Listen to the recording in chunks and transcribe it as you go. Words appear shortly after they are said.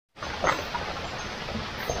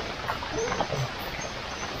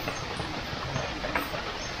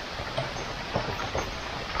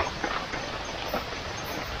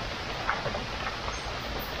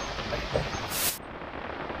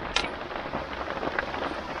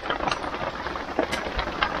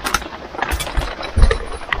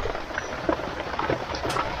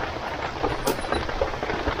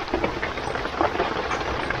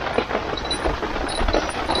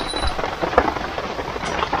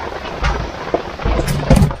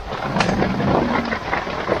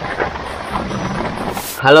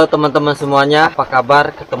Halo teman-teman semuanya, apa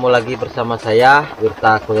kabar? Ketemu lagi bersama saya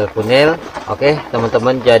Wirta Kunil. Oke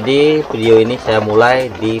teman-teman, jadi video ini saya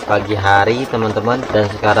mulai di pagi hari teman-teman, dan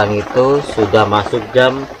sekarang itu sudah masuk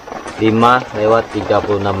jam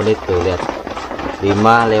 5:36 tuh, lihat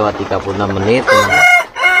 5:36 teman-teman.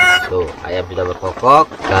 Tuh ayam sudah berkokok.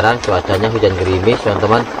 Sekarang cuacanya hujan gerimis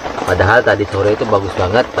teman-teman, padahal tadi sore itu bagus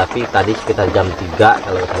banget, tapi tadi sekitar jam 3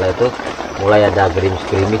 kalau salah itu mulai ada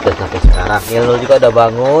gerimis-gerimis, dan sampai sekarang Nul juga udah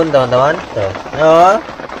bangun teman-teman.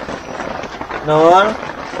 Nul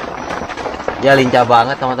dia lincah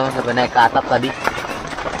banget teman-teman, sampai naik ke atap tadi.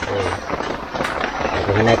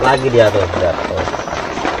 Sampai naik lagi dia tuh, lihat tuh.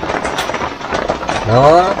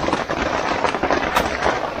 Nul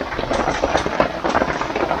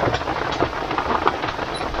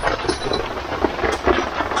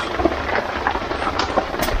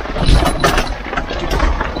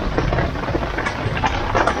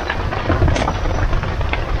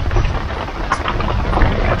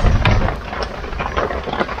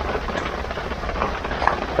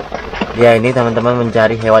ya, ini teman-teman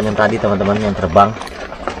mencari hewan yang tadi teman-teman, yang terbang.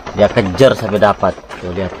 Dia kejar sampai dapat.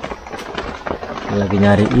 Tuh lihat, dia lagi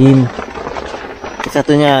nyariin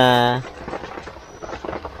satunya.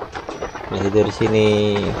 Masih dari sini.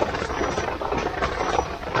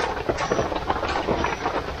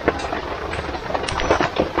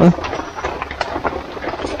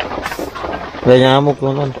 Ada nyamuk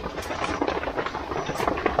teman-teman.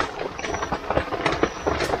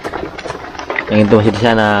 Yang itu masih di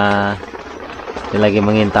sana. Dia lagi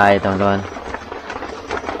mengintai teman-teman.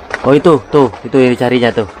 Oh itu yang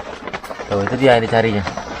dicarinya tuh. Tuh itu dia yang dicarinya.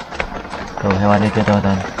 Tuh hewan itu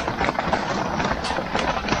teman-teman.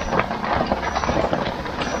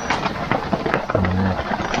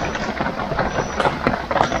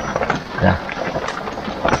 Nah.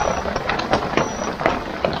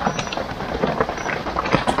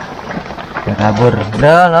 Dia kabur.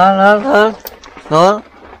 Nol.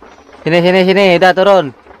 Sini, udah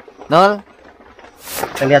turun. Nol.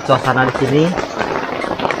 Kita lihat suasana di sini.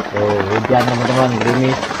 Tuh, hujan teman-teman,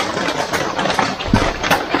 gerimis.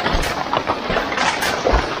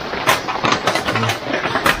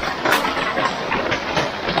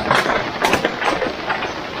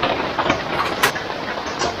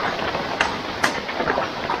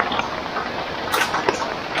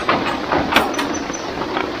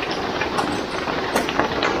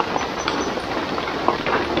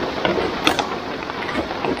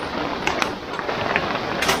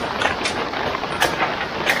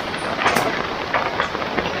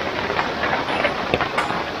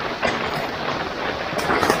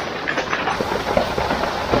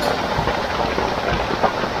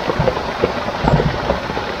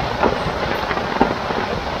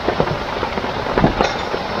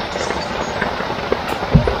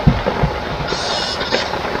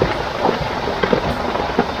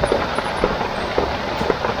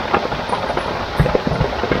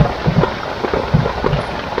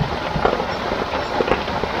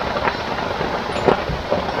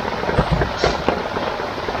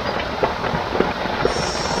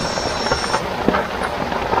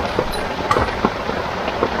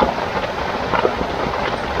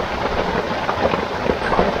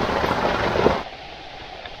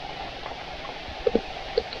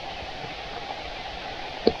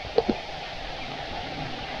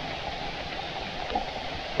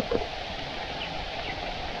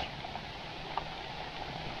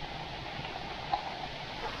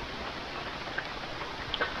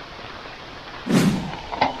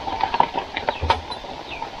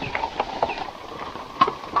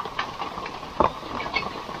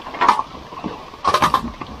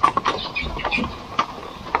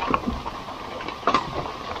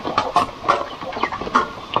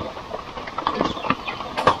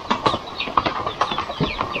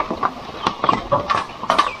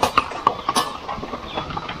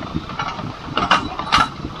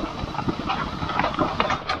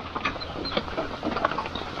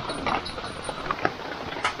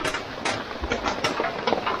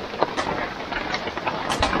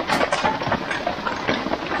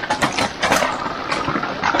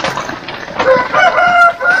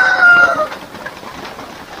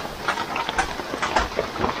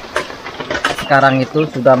 Sekarang itu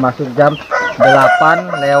sudah masuk jam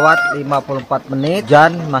 8:54,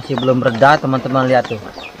 hujan masih belum reda teman-teman. Lihat tuh,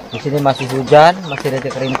 di sini masih hujan, masih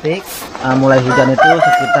rintik-rintik. Mulai hujan itu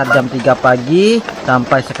sekitar jam 3 pagi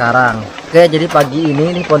sampai sekarang. Oke, jadi pagi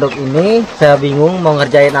ini pondok ini saya bingung mau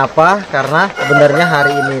ngerjain apa, karena sebenarnya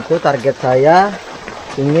hari ini itu target saya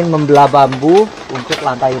ingin membelah bambu untuk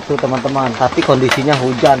lantai itu teman-teman, tapi kondisinya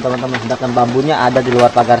hujan teman-teman, sedangkan bambunya ada di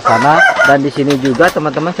luar pagar sana. Dan di sini juga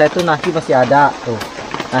teman-teman, saya tuh nasi masih ada tuh,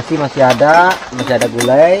 Nasi masih ada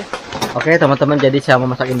gulai. Oke teman-teman, jadi saya mau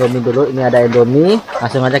masak indomie dulu. Ini ada indomie,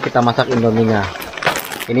 langsung aja kita masak indominya.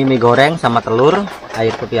 Ini mie goreng sama telur,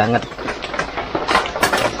 air putih hangat.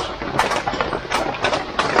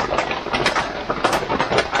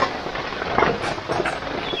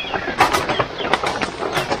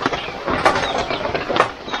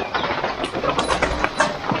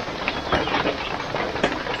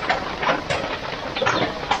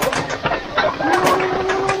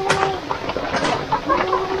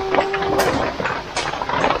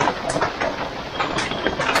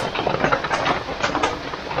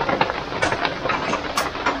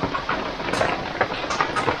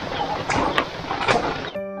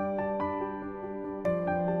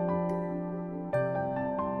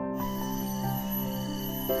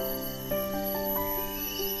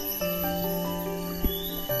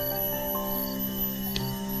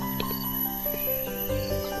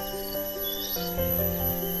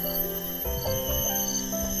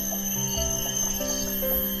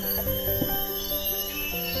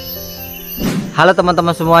 Halo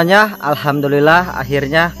teman-teman semuanya, alhamdulillah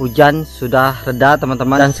akhirnya hujan sudah reda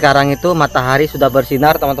teman-teman. Dan sekarang itu matahari sudah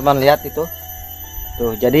bersinar teman-teman, lihat itu.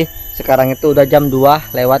 Tuh, jadi sekarang itu udah jam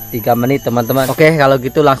 2:03 teman-teman. Oke, kalau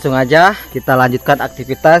gitu langsung aja kita lanjutkan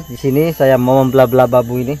aktivitas. Di sini saya mau membelah-belah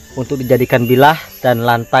bambu ini untuk dijadikan bilah dan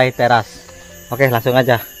lantai teras. Oke, langsung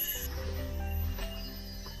aja.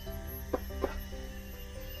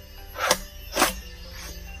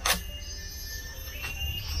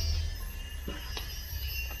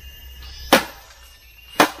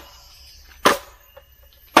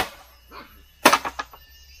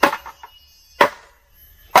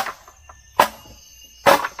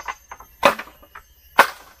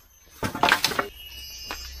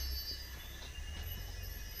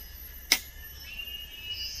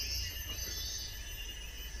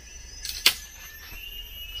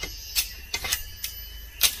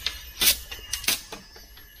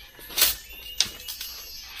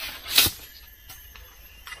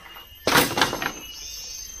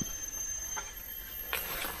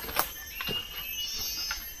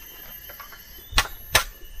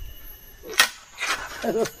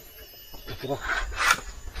 Aduh.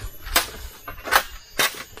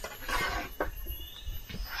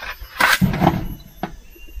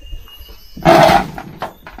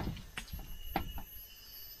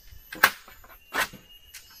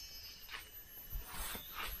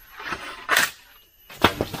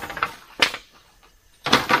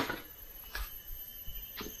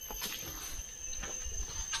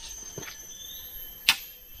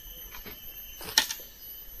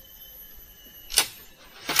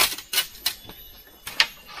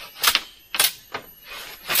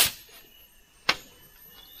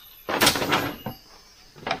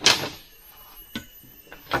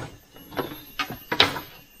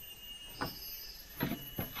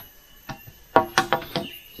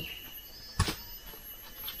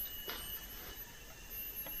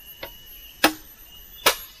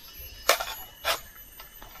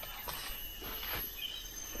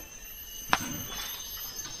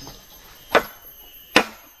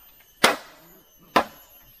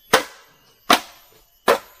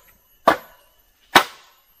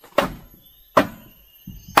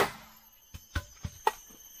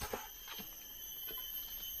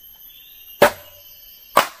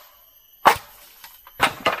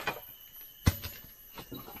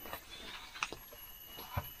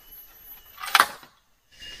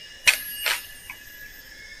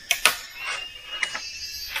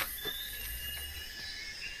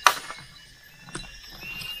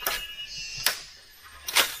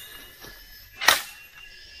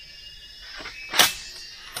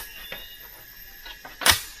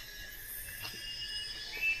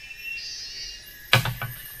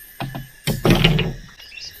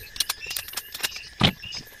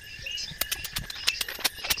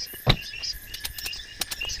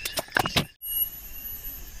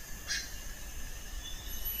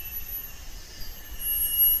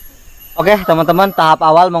 Oke teman-teman, tahap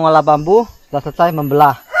awal mengolah bambu sudah selesai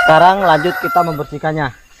membelah. Sekarang lanjut kita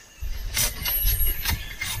membersihkannya.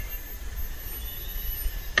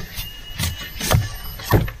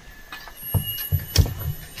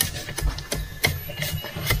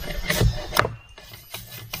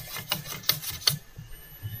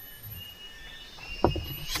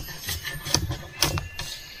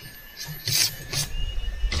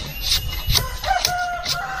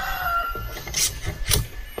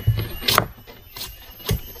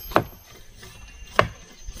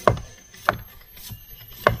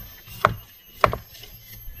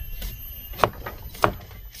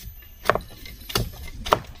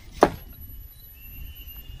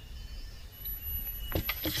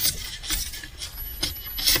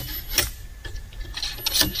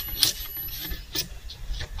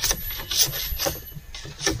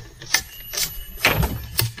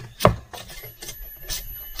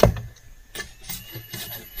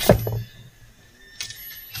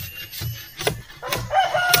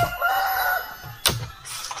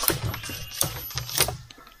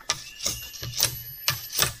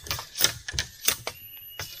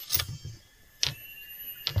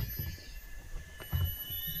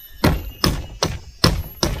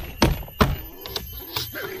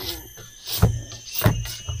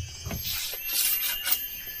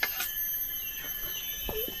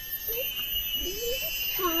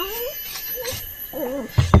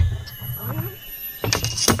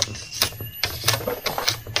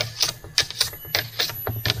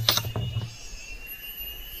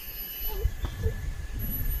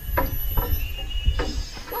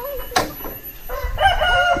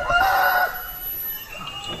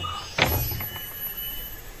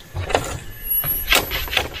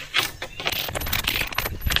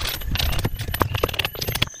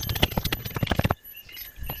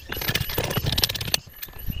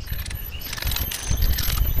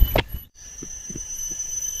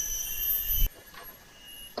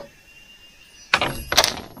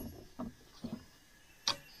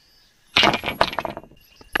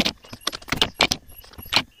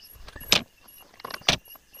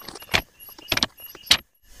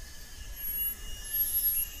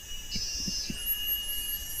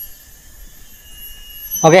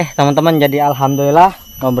 Oke teman-teman, jadi alhamdulillah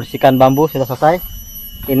membersihkan bambu sudah selesai.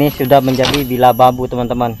 Ini sudah menjadi bila bambu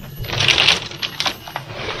teman-teman.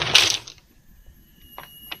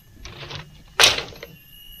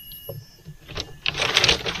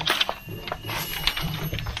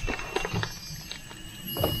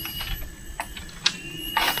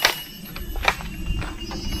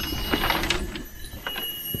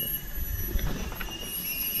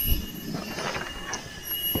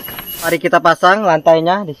 Mari kita pasang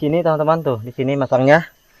lantainya di sini teman-teman, tuh di sini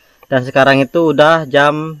masangnya. Dan sekarang itu udah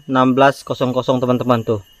jam 16.00 teman-teman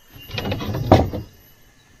tuh.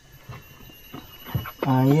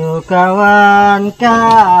 Ayo kawan-kawan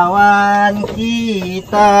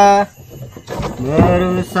kita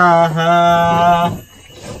berusaha.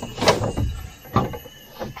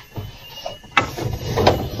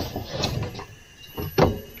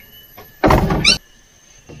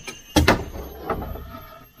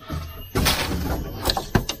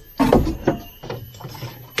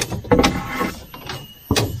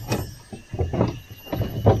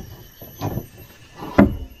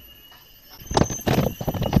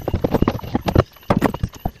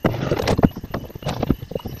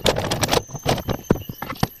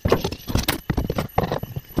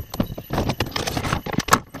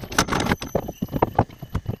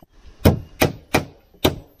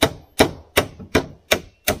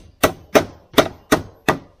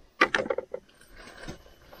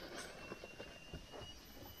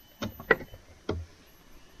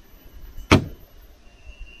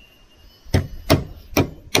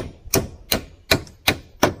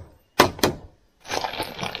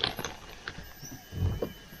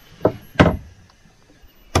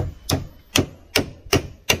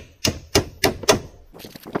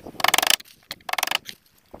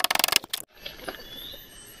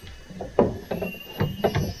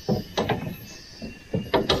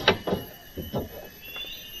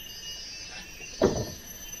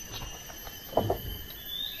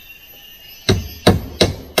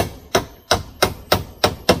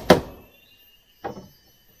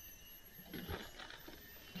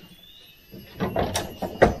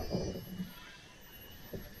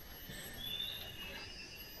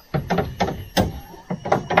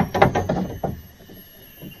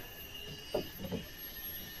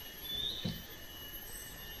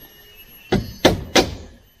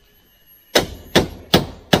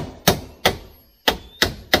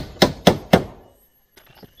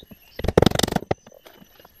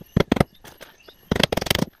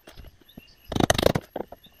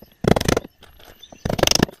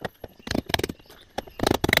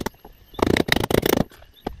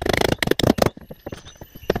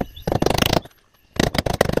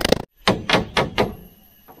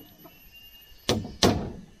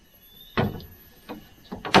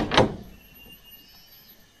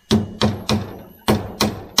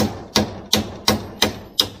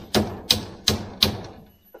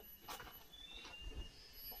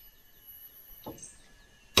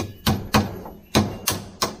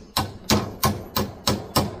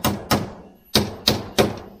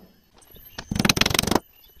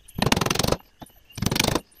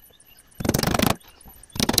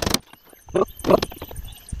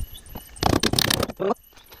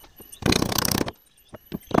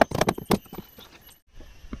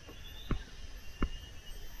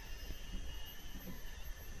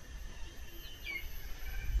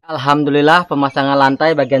 Alhamdulillah pemasangan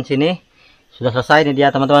lantai bagian sini sudah selesai. Ini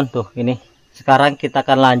dia teman-teman tuh, ini sekarang kita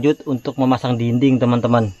akan lanjut untuk memasang dinding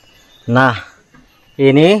teman-teman. Nah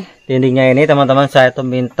ini dindingnya ini teman-teman, saya tuh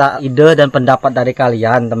minta ide dan pendapat dari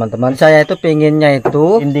kalian teman-teman. Saya itu pengennya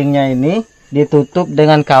itu dindingnya ini ditutup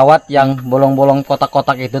dengan kawat yang bolong-bolong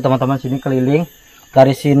kotak-kotak itu teman-teman. Sini keliling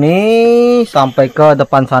dari sini sampai ke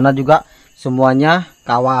depan sana juga semuanya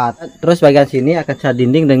kawat. Terus bagian sini akan saya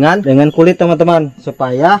dinding dengan kulit teman-teman,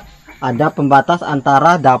 supaya ada pembatas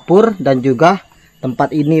antara dapur dan juga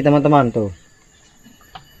tempat ini teman-teman tuh.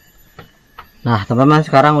 Nah teman-teman,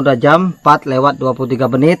 sekarang udah jam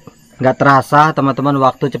 4:23. Nggak terasa teman-teman,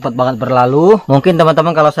 waktu cepat banget berlalu. Mungkin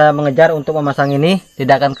teman-teman kalau saya mengejar untuk memasang ini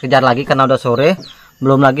tidak akan kejar lagi karena udah sore.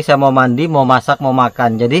 Belum lagi saya mau mandi, mau masak, mau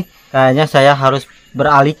makan. Jadi kayaknya saya harus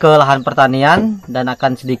beralih ke lahan pertanian dan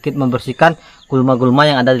akan sedikit membersihkan gulma-gulma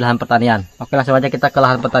yang ada di lahan pertanian. Oke, langsung aja kita ke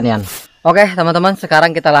lahan pertanian. Oke teman-teman,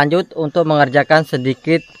 sekarang kita lanjut untuk mengerjakan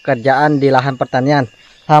sedikit pekerjaan di lahan pertanian.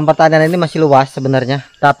 Lahan pertanian ini masih luas sebenarnya,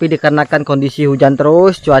 tapi dikarenakan kondisi hujan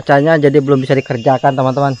terus, cuacanya jadi belum bisa dikerjakan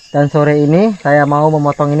teman-teman. Dan sore ini saya mau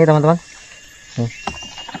memotong ini teman-teman.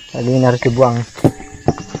 Tadi ini harus dibuang.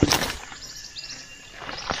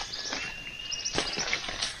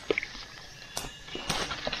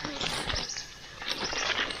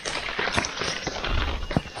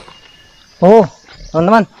 Oh,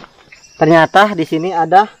 teman-teman, ternyata di sini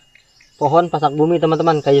ada pohon pasak bumi,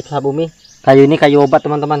 teman-teman. Kayu pasak bumi. Kayu ini kayu obat,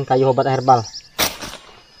 teman-teman. Kayu obat herbal.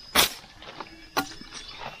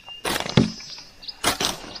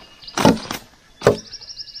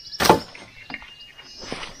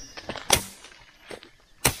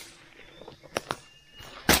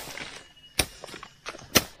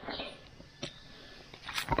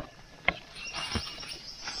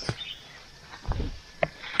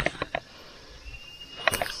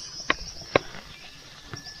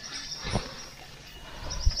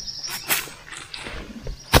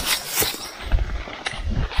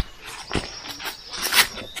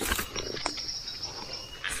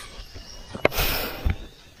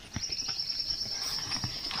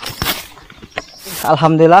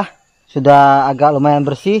 Alhamdulillah sudah agak lumayan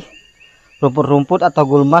bersih. Rumput-rumput atau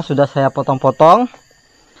gulma sudah saya potong-potong.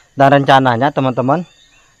 Dan rencananya teman-teman,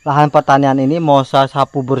 lahan pertanian ini mau saya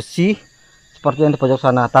sapu bersih seperti yang di pojok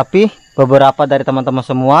sana. Tapi beberapa dari teman-teman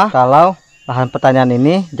semua, kalau lahan pertanian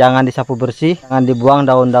ini jangan disapu bersih, jangan dibuang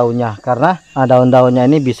daun-daunnya, karena daun-daunnya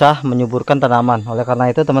ini bisa menyuburkan tanaman. Oleh karena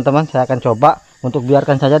itu teman-teman, saya akan coba untuk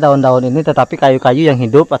biarkan saja daun-daun ini, tetapi kayu-kayu yang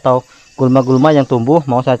hidup atau gulma-gulma yang tumbuh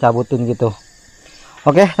mau saya cabutin gitu.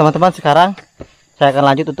 Oke teman-teman, sekarang saya akan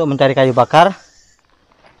lanjut untuk mencari kayu bakar.